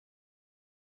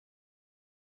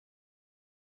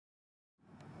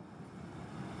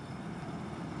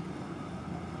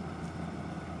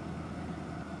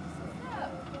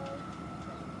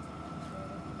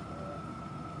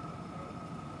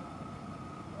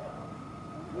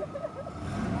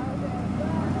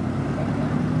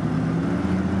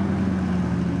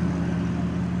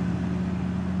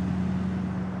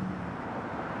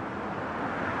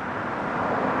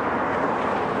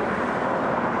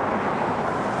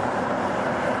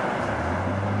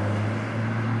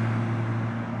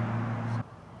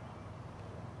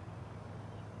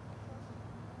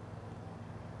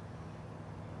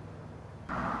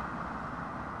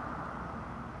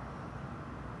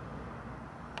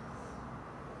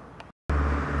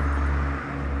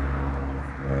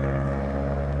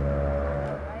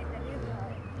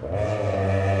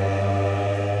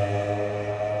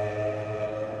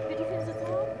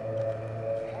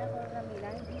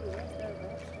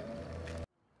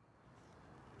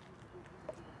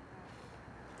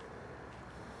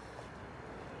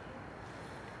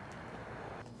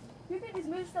You think this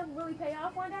music stuff will really pay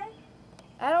off one day?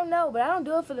 I don't know, but I don't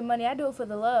do it for the money. I do it for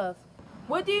the love.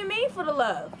 What do you mean for the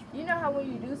love? You know how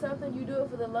when you do something, you do it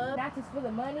for the love, not just for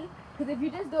the money? Because if you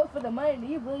just do it for the money, then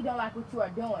you really don't like what you are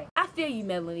doing. I feel you,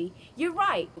 Melanie. You're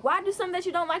right. Why do something that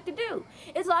you don't like to do?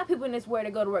 There's a lot of people in this world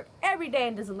that go to work every day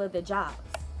and doesn't love their jobs.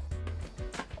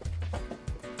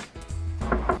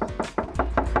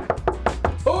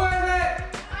 Who is it?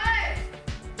 Hey!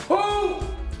 Who?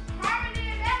 Harmony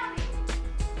and Melanie!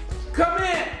 Come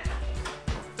in.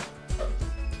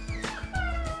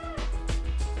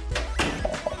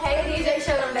 Hey, DJ,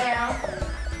 shut them down.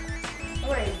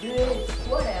 Wait, dude,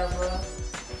 whatever.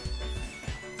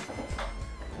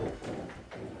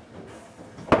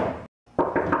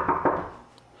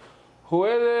 Who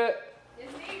is it?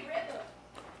 It's me, Rhythm.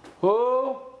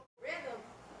 Who? Rhythm.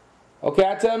 Okay,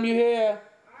 I tell him you here.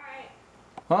 Alright.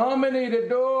 Harmony, the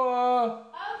door.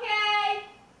 Okay.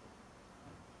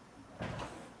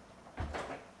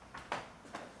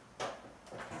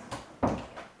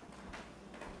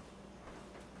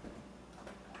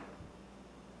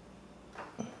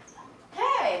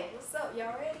 Hey, What's up,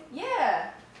 y'all ready?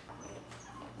 yeah.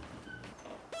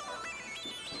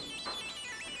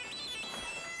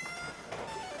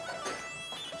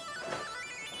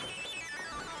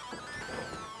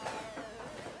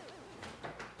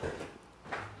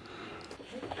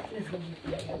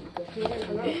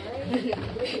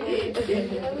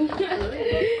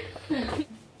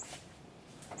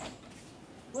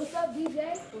 What's up,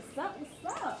 DJ? What's up?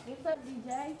 What's up? What's up,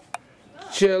 DJ?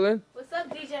 Chilling. What's up,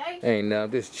 DJ? Ain't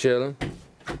nothing, just chilling.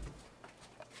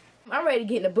 I'm ready to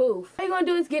get in the booth. All you gonna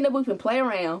do is get in the booth and play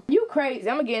around. You crazy.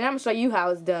 I'm gonna show you how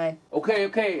it's done. Okay,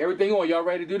 everything on. Y'all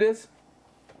ready to do this?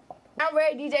 I'm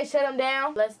ready, DJ, shut them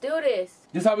down. Let's do this.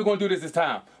 This is how we're gonna do this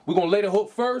time. We're gonna lay the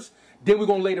hook first, then we're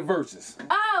gonna lay the verses.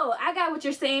 Oh, I got what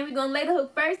you're saying. We're gonna lay the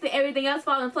hook first and everything else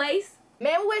fall in place.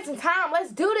 Man, we're wasting time.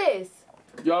 Let's do this.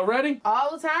 Y'all ready?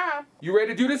 All the time. You ready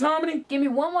to do this, Harmony? Give me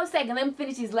one more second. Let me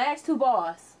finish these last two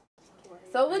bars.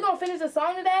 So we're gonna finish the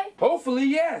song today? Hopefully,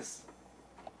 yes.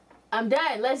 I'm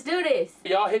done. Let's do this.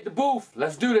 Y'all hit the booth.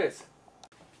 Let's do this.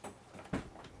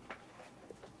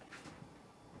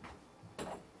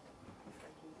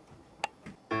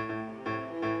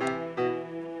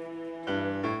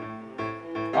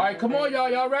 Alright, come on, y'all.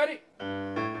 Y'all ready?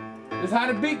 This is how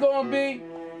the beat gonna be.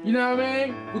 You know what I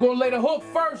mean? We're gonna lay the hook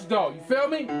first, though. You feel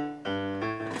me?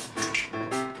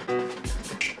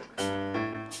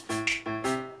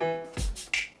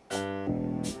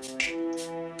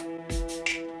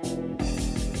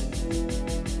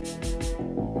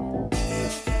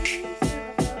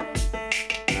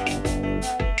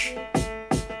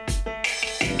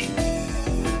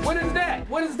 What is that?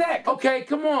 What is that? Okay,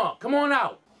 come on. Come on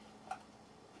out.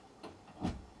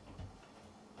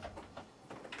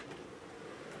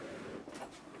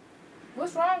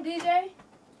 What's wrong, DJ?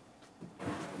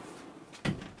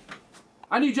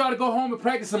 I need y'all to go home and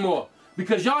practice some more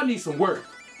because y'all need some work.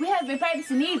 We haven't been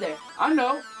practicing either. I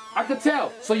know. I could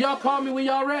tell. So y'all call me when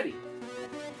y'all ready.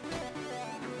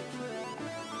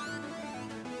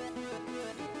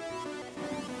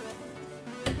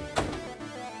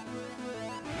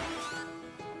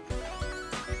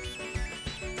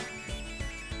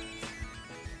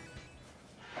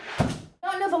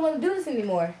 I don't know if I want to do this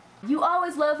anymore. You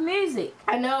always love music.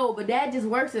 I know, but Dad just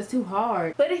works us too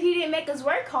hard. But if he didn't make us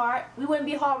work hard, we wouldn't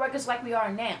be hard workers like we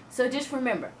are now. So just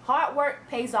remember, hard work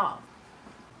pays off.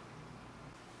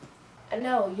 I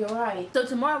know, you're right. So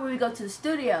tomorrow when we go to the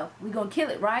studio, we gonna kill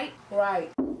it, right?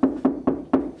 Right.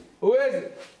 Who is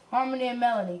it? Harmony and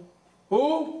Melanie.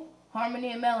 Who?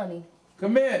 Harmony and Melanie.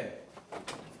 Come in.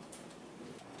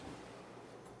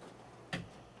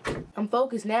 I'm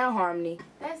focused now, Harmony.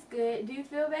 That's good. Do you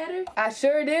feel better? I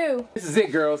sure do. This is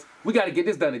it, girls. We got to get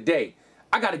this done today.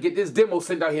 I got to get this demo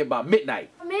sent out here by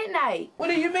midnight. Midnight. What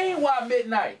do you mean, why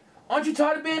midnight? Aren't you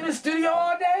tired of being in the studio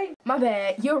all day? My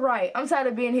bad. You're right. I'm tired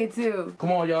of being here too.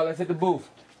 Come on, y'all. Let's hit the booth.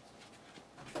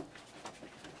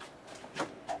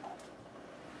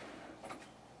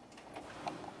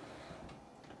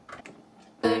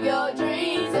 Live your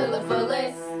dreams to the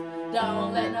fullest.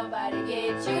 Don't let nobody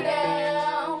get you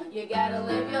down. You gotta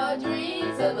live your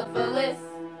dreams to the fullest.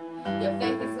 Your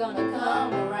faith is gonna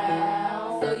come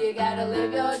around. So you gotta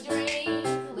live your dreams,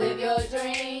 live your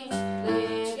dreams,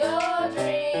 live your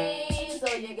dreams. So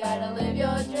you gotta live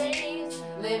your dreams,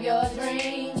 live your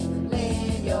dreams,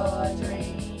 live your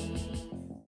dreams.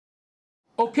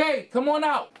 Okay, come on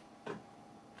out.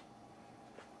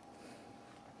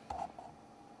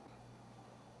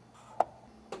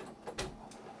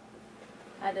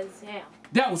 How does it sound?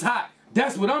 That was hot.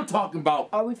 That's what I'm talking about.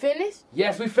 Are we finished?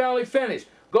 Yes, we finally finished.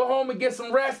 Go home and get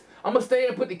some rest. I'm gonna stay here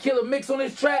and put the killer mix on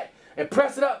this track and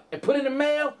press it up and put it in the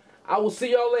mail. I will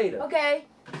see y'all later. Okay.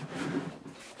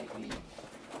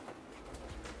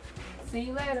 See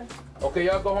you later. Okay,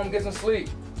 y'all go home and get some sleep.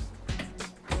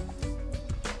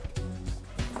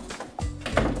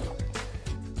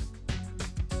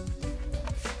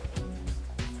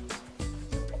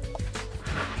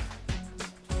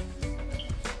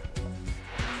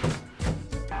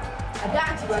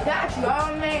 I got you,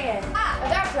 oh man. I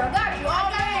got you, oh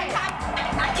man.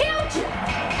 I killed you!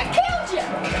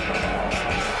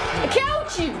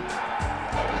 I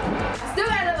still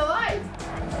got another life.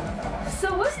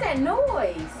 So what's that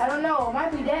noise? I don't know, it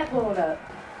might be Dad pulling up.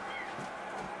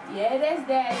 Yeah, that's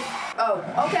Daddy. Oh,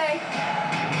 okay.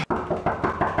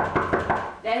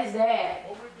 That's Dad.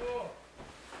 Open the door.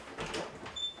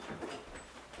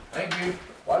 Thank you.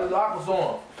 Why the lock was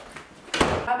on?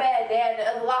 My bad, Dad, the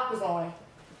other lock was on.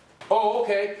 Oh,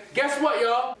 okay. Guess what,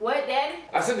 y'all? What, Daddy?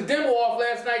 I sent the demo off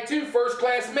last night, too, first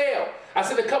class mail. I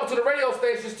sent a couple to the radio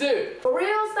stations, too. For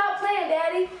real? Stop playing,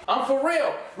 Daddy. I'm for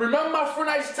real. Remember my friend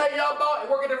I used to tell y'all about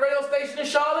working at the radio station in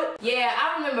Charlotte? Yeah,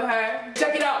 I remember her.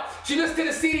 Check it out. She listens to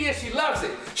the CD and she loves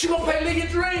it. She gonna play Live Your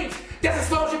Dreams. That's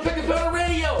the song she picked up on the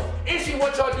radio. And she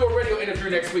wants y'all to do a radio interview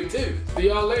next week, too. See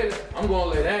y'all later. I'm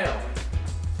gonna lay down.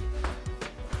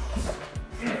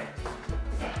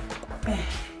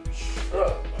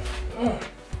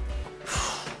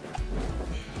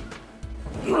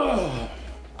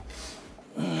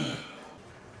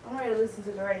 I'm ready to listen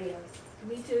to the radio.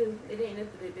 Me too. It ain't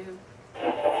nothing to do.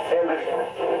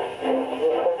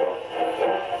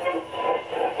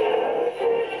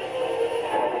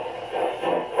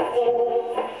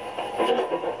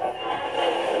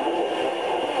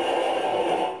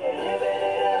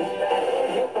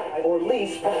 Or at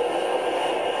least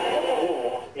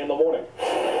in the morning.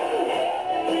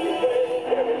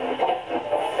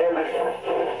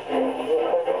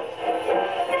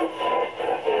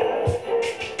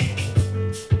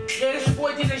 Yeah, this your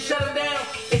boy DJ Shut It Down.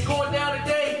 It's going down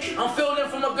today. I'm filling in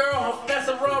for my girl,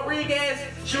 Vanessa Rodriguez.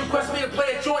 She requested me to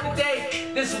play a joint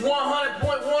today. This is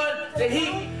 100.1, The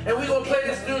Heat. And we gonna play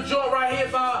this new joint right here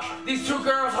by these two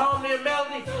girls, Harmony and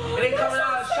Melody. And they coming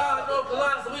out of Charlotte, North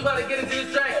Carolina, so we about to get into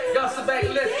this track. Y'all sit back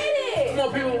and listen. Come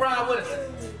on, people, ride with us.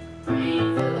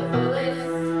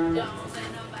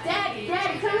 Daddy,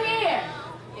 come here.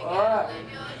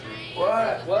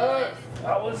 What?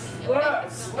 I was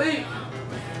asleep.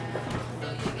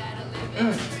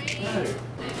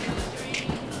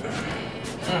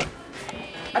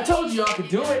 I told you y'all could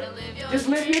do it. Just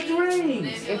live your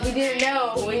dreams. If we didn't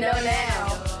know, we know now.